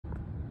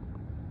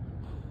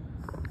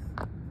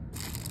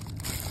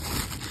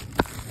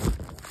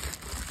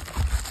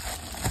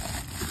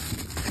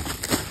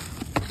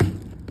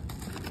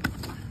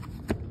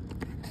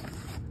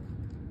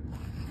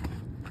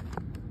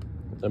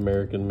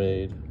American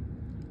made.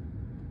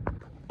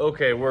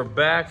 Okay, we're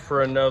back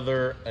for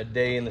another A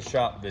Day in the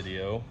Shop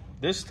video.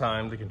 This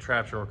time, the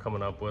contraption we're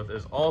coming up with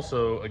is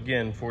also,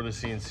 again, for the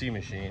CNC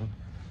machine.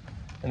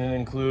 And it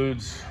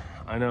includes,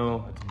 I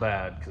know it's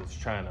bad because it's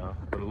China,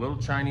 but a little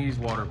Chinese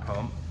water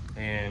pump.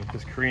 And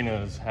because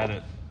Karina's had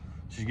it,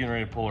 she's getting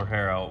ready to pull her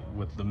hair out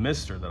with the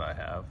mister that I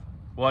have.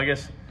 Well, I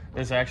guess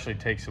this actually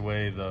takes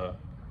away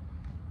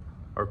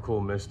our cool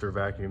mister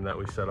vacuum that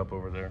we set up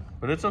over there.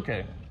 But it's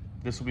okay.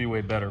 This will be way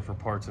better for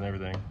parts and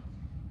everything.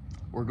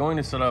 We're going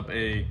to set up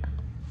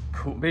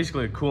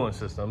basically a coolant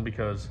system,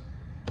 because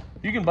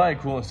you can buy a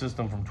coolant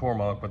system from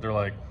Tormach, but they're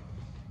like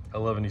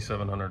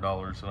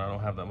 $1,100-$700, and I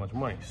don't have that much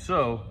money.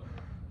 So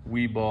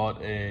we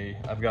bought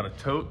I've got a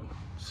tote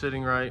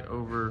sitting right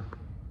over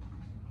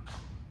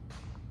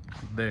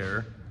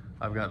there.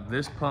 I've got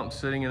this pump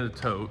sitting in a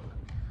tote.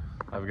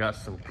 I've got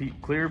some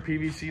clear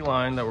PVC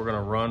line that we're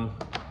gonna run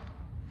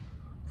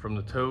from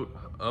the tote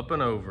up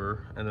and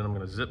over, and then I'm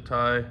gonna zip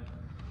tie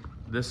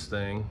this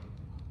thing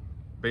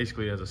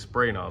basically as a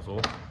spray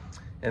nozzle.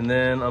 And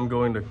then I'm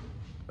going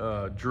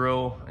to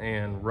drill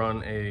and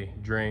run a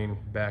drain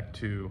back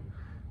to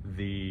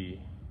the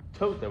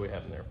tote that we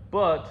have in there.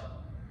 But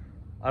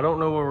I don't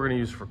know what we're gonna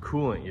use for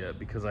coolant yet,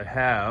 because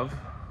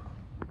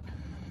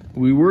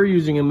we were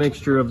using a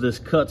mixture of this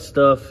cut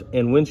stuff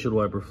and windshield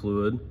wiper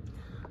fluid,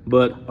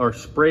 but our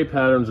spray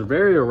patterns are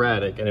very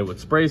erratic, and it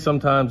would spray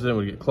sometimes and it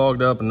would get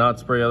clogged up and not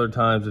spray other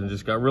times, and it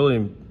just got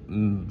really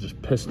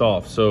just pissed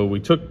off. So we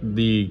took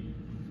the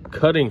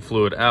cutting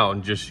fluid out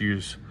and just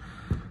used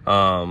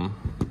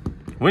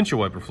windshield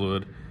wiper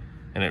fluid,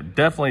 and it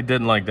definitely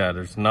didn't like that.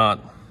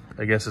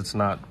 I guess it's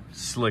not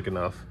slick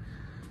enough,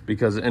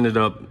 because it ended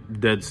up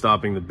dead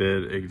stopping the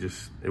bit.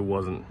 It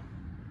wasn't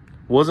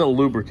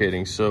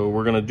lubricating. So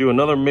we're gonna do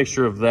another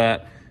mixture of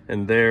that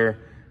and there,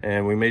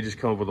 and we may just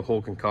come up with a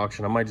whole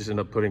concoction. I might just end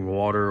up putting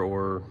water,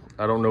 or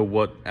I don't know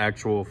what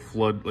actual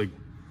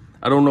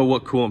I don't know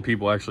what coolant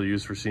people actually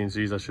use for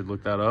CNCs. I should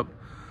look that up.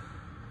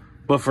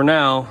 But for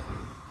now,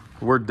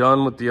 we're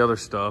done with the other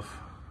stuff.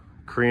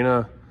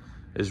 Karina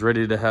is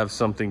ready to have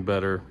something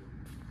better,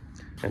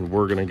 and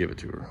we're gonna give it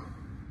to her.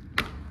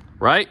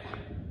 Right?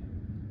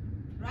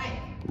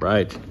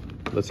 Right.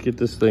 Let's get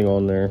this thing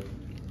on there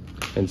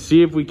and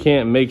see if we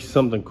can't make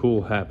something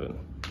cool happen.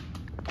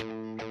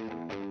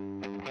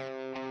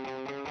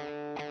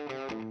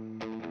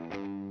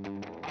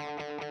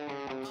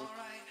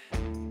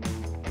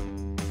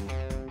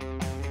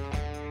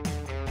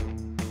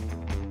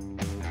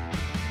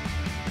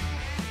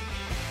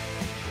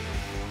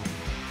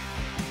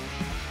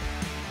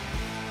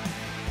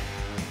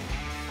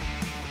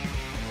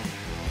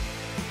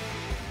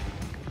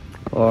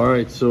 All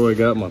right, so I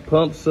got my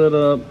pump set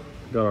up,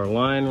 got our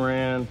line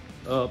ran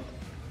up,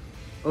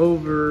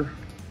 over,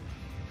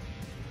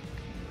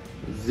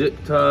 zip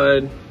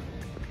tied.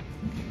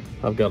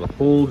 I've got a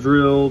hole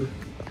drilled.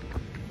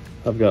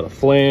 I've got a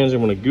flange.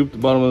 I'm gonna goop the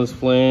bottom of this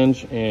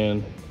flange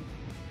and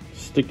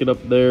stick it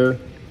up there.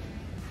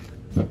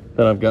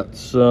 Then I've got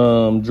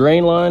some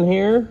drain line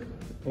here,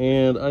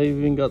 and I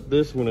even got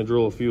this. I'm gonna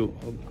drill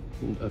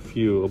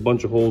a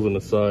bunch of holes in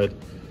the side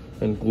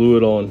and glue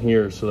it on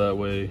here, so that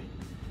way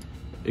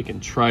it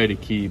can try to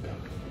keep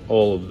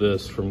all of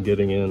this from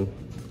getting in,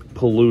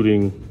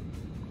 polluting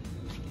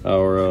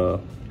our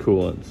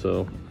coolant.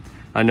 So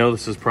I know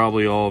this is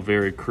probably all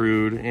very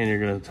crude, and you're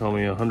gonna tell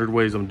me 100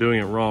 ways I'm doing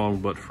it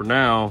wrong, but for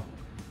now,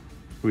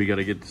 we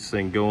gotta get this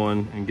thing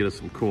going and get us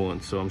some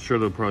coolant. So I'm sure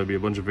there'll probably be a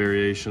bunch of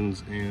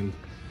variations, and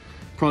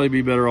probably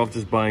be better off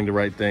just buying the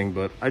right thing.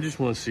 But I just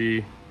wanna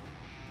see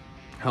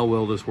how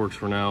well this works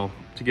for now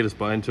to get us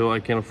by until I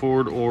can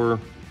afford or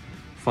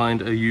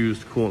find a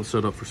used coolant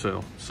setup for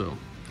sale. So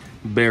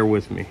bear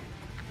with me.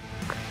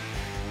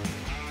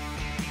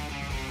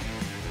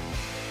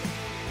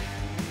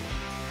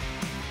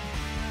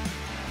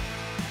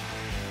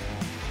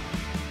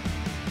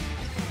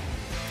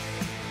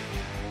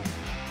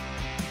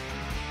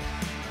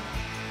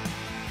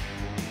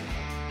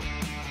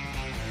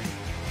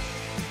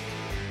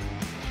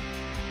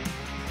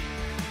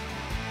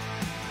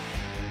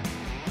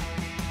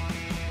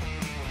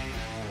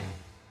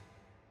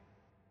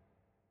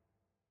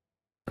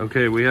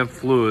 Okay, we have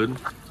fluid.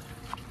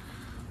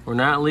 We're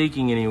not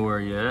leaking anywhere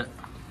yet.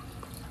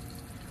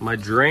 My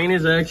drain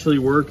is actually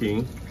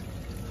working.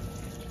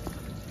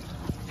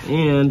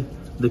 And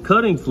the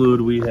cutting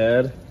fluid we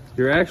had,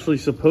 you're actually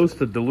supposed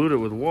to dilute it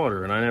with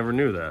water, and I never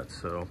knew that.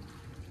 So,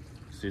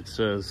 see, it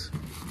says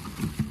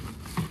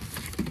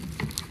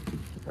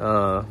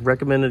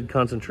recommended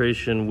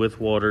concentration with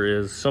water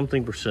is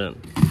something %.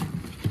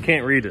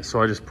 Can't read it,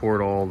 so I just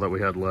poured all that we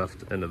had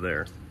left into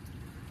there.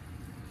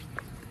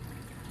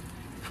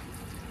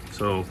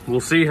 So we'll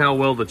see how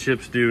well the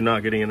chips do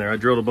not getting in there. I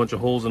drilled a bunch of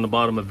holes in the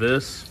bottom of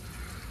this,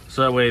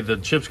 so that way the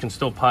chips can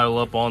still pile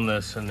up on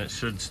this, and it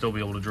should still be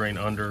able to drain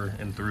under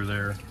and through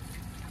there.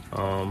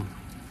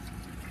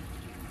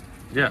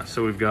 Yeah,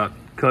 so we've got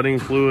cutting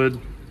fluid,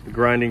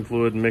 grinding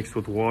fluid mixed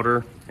with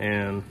water,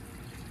 and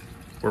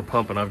we're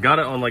pumping. I've got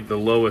it on like the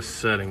lowest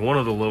setting, one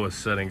of the lowest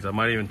settings. I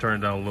might even turn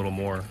it down a little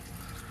more.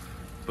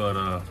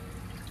 But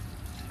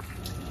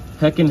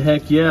heck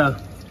yeah.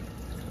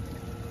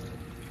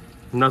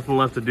 Nothing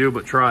left to do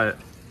but try it.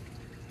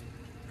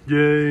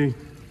 Yay.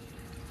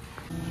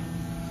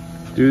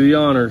 Do the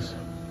honors.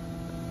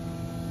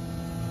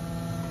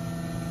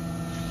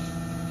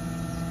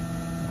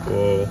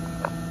 Whoa.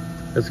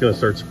 It's gonna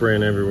start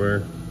spraying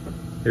everywhere.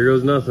 Here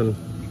goes nothing.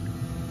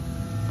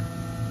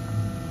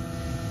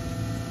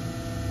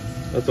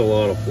 That's a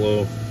lot of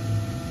flow.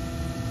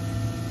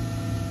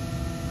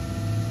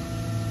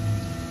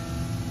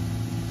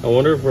 I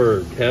wonder if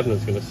our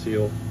cabinet's gonna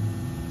seal.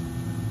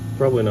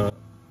 Probably not.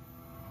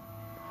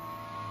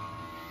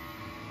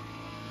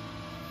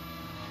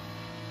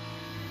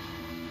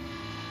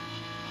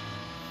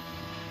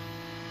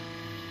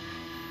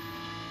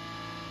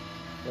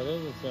 That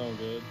doesn't sound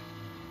good.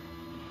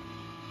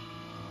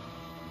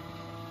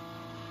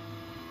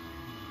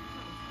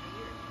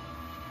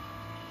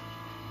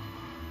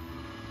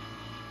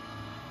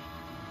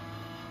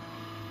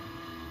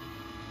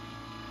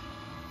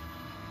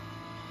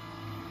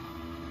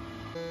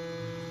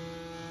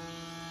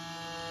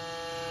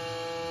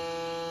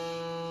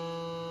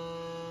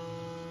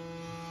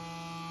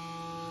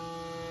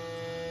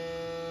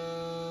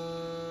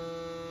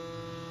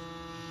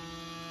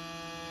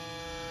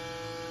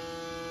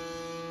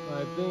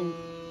 I think,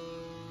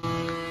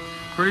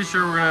 pretty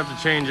sure we're gonna have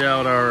to change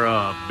out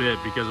our bit,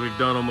 because we've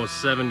done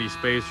almost 70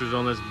 spacers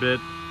on this bit,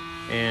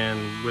 and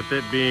with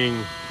it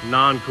being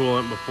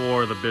non-coolant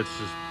before, the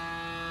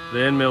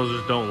end mills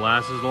just don't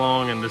last as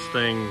long, and this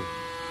thing,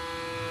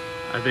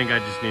 I think I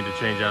just need to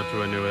change out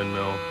to a new end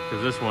mill,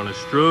 because this one is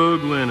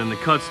struggling and the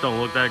cuts don't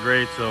look that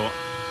great. So,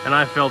 and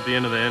I felt the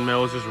end of the end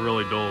mill is just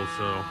really dull,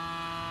 so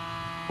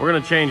we're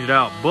gonna change it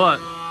out. But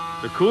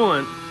the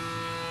coolant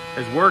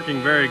is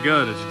working very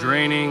good. It's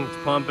draining, it's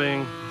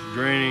pumping, it's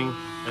draining,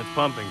 it's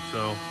pumping.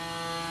 So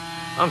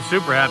I'm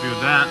super happy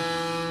with that.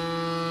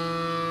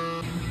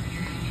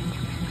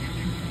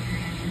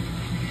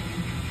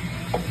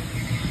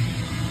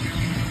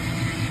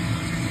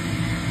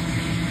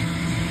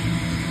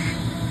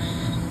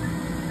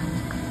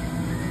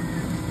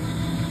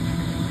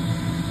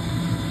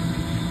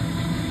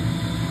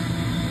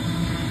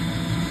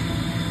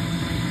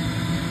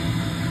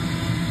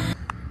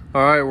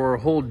 All right, we're a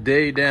whole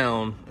day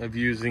down of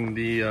using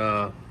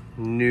the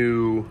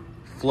new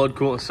flood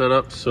coolant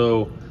setup.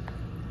 So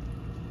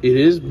it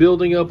is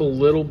building up a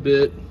little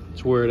bit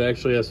to where it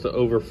actually has to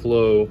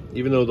overflow.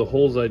 Even though the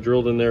holes I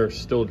drilled in there are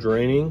still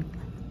draining,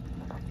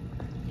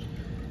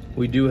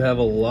 we do have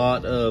a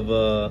lot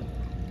of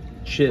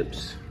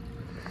chips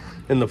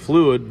in the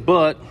fluid,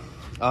 but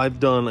I've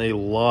done a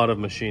lot of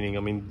machining. I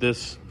mean,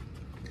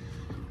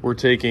 we're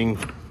taking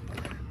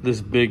this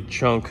big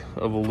chunk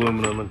of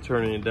aluminum and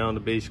turning it down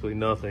to basically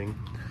nothing.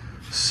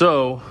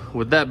 So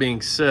with that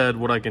being said,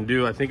 what I can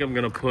do, I think I'm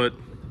gonna put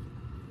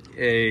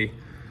a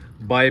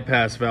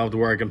bypass valve to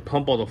where I can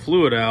pump all the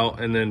fluid out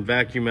and then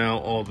vacuum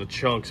out all the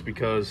chunks,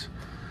 because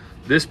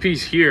this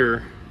piece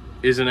here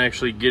isn't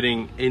actually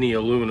getting any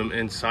aluminum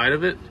inside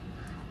of it.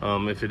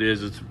 If it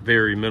is, it's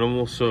very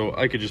minimal. So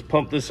I could just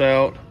pump this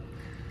out,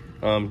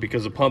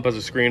 because the pump has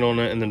a screen on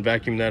it, and then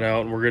vacuum that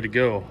out and we're good to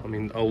go. I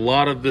mean, a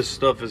lot of this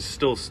stuff is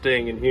still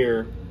staying in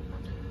here,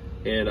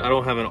 and I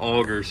don't have an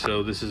auger,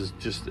 so this is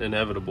just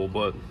inevitable.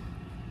 But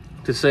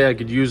to say I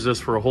could use this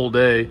for a whole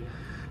day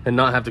and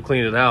not have to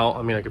clean it out,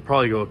 I mean, I could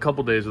probably go a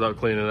couple days without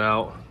cleaning it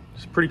out.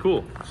 It's pretty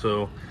cool.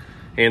 So,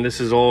 and this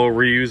is all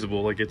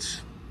reusable, like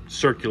it's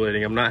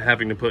circulating. I'm not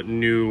having to put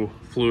new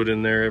fluid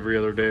in there every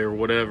other day or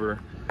whatever.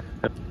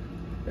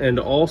 And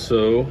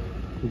also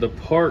the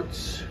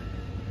parts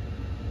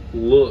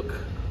look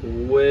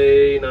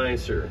way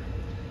nicer.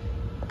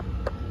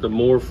 The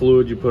more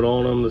fluid you put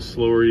on them, the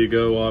slower you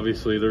go.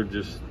 Obviously, they're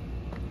just,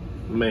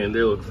 man,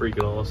 they look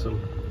freaking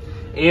awesome.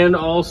 And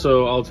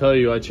also, I'll tell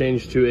you, I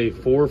changed to a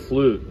 4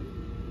 flute,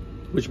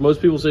 which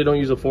most people say don't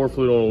use a 4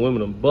 flute on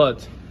aluminum,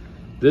 but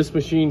this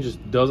machine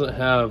doesn't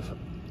have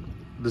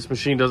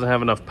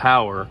enough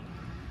power.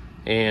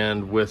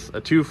 And with a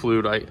 2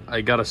 flute,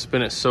 I gotta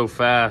spin it so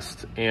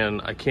fast,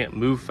 and I can't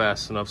move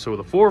fast enough. So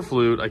with a 4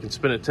 flute, I can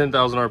spin it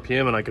 10,000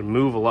 RPM and I can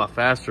move a lot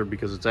faster,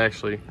 because it's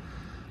actually,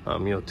 you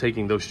know,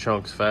 taking those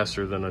chunks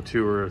faster than a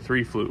 2 or a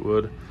 3 flute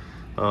would.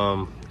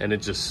 And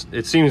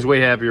it seems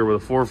way happier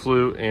with a 4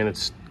 flute, and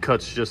it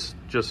cuts just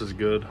as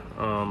good.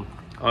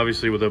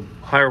 Obviously with a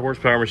higher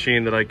horsepower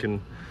machine that I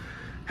can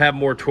have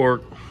more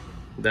torque,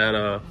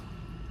 that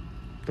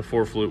the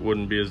 4 flute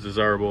wouldn't be as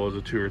desirable as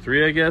a 2 or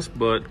 3, I guess.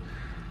 But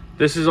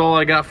this is all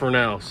I got for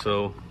now.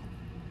 So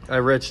I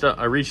reached out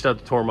to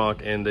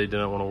Tormach, and they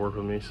didn't want to work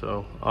with me.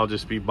 So I'll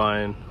just be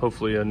buying,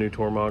 hopefully, a new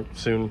Tormach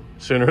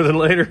sooner than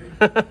later.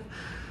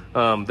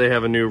 They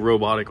have a new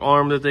robotic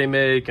arm that they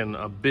make, and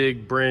a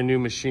big brand new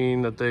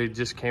machine that they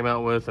just came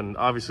out with. And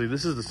obviously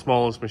this is the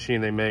smallest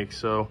machine they make,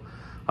 so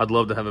I'd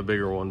love to have a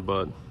bigger one,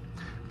 but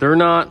they're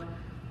not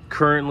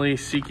currently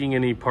seeking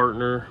any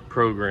partner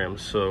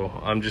programs. So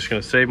I'm just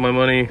gonna save my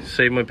money,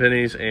 save my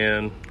pennies,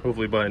 and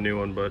hopefully buy a new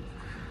one. But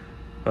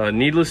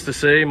Needless to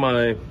say,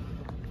 my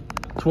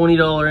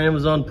 $20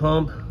 Amazon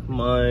pump,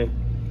 my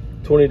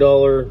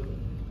 $20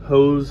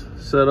 hose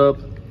setup,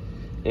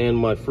 and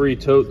my free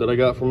tote that I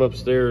got from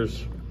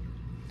upstairs,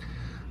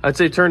 I'd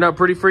say turned out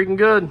pretty freaking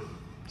good.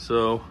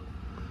 So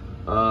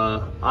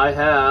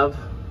I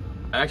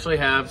actually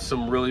have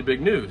some really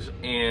big news,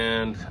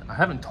 and I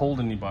haven't told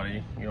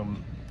anybody, you know,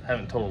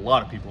 haven't told a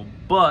lot of people,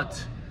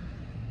 but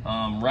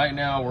right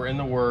now we're in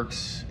the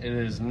works. It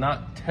is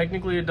not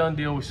technically a done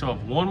deal. We still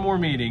have one more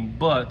meeting,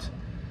 but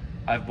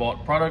I've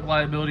bought product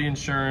liability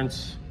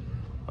insurance.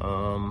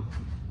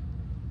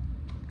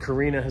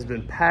 Karina has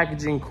been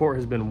packaging, Court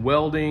has been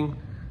welding,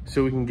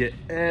 so we can get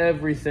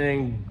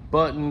everything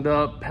buttoned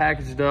up,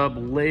 packaged up,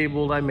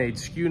 labeled. I made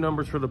SKU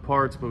numbers for the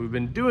parts, but we've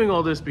been doing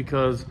all this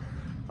because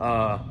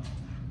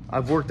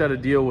I've worked out a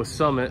deal with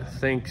Summit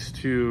thanks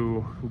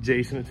to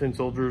Jason at Tin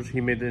Soldiers.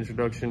 He made the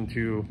introduction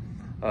to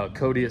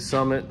Cody at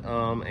Summit,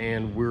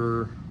 and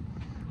we're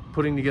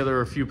putting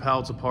together a few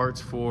pallets of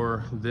parts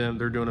for them.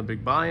 They're doing a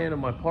big buy-in of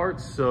my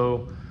parts,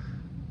 so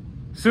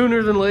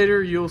sooner than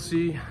later you'll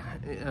see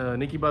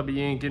Nickky Bobby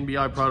Inc.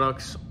 NBI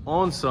products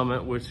on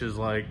Summit, which is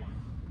like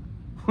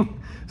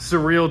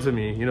surreal to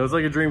me. You know, it's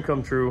like a dream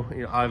come true.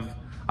 You know,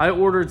 I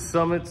ordered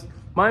Summits.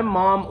 My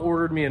mom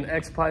ordered me an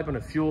X pipe and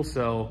a fuel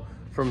cell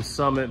from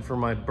Summit for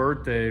my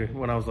birthday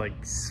when I was like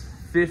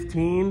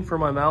 15 for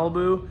my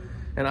Malibu.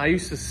 And I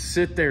used to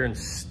sit there and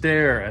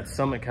stare at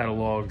Summit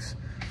catalogs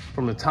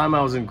from the time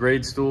I was in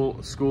grade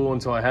school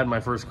until I had my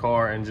first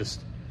car, and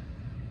just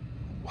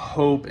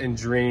hope and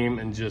dream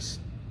and just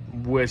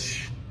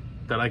wish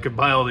that I could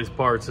buy all these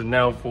parts. And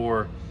now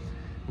for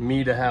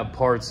me to have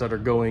parts that are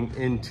going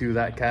into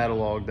that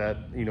catalog that,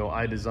 you know,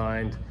 I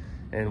designed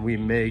and we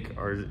make,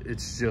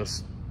 it's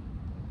just,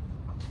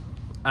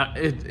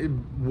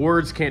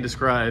 words can't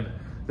describe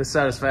the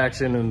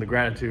satisfaction and the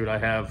gratitude I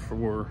have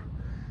for,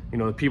 you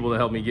know, the people that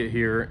helped me get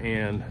here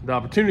and the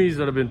opportunities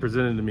that have been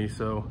presented to me.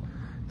 So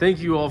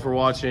thank you all for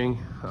watching.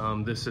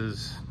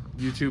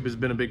 YouTube has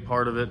been a big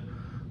part of it.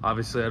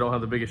 Obviously I don't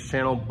have the biggest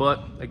channel,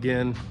 but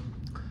again,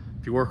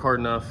 if you work hard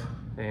enough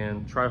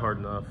and try hard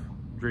enough,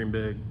 dream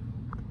big,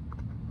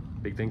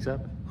 big things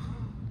happen.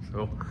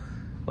 So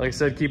like I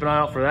said, keep an eye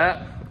out for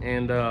that,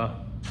 and I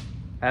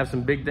have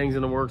some big things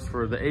in the works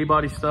for the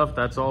A-body stuff.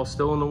 That's all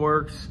still in the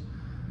works.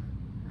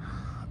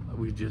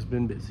 We've just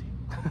been busy.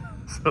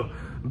 So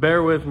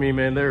bear with me,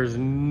 man. There's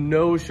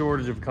no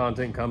shortage of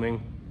content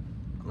coming.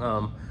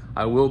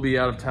 I will be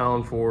out of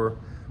town for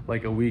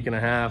like a week and a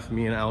half.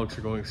 Me and Alex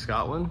are going to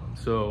Scotland.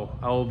 So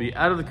I will be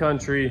out of the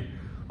country,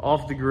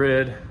 off the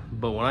grid,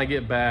 but when I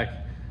get back,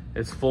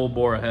 it's full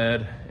bore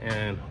ahead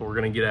and we're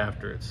gonna get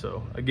after it.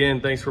 So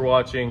again, thanks for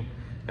watching,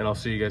 and I'll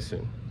see you guys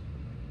soon.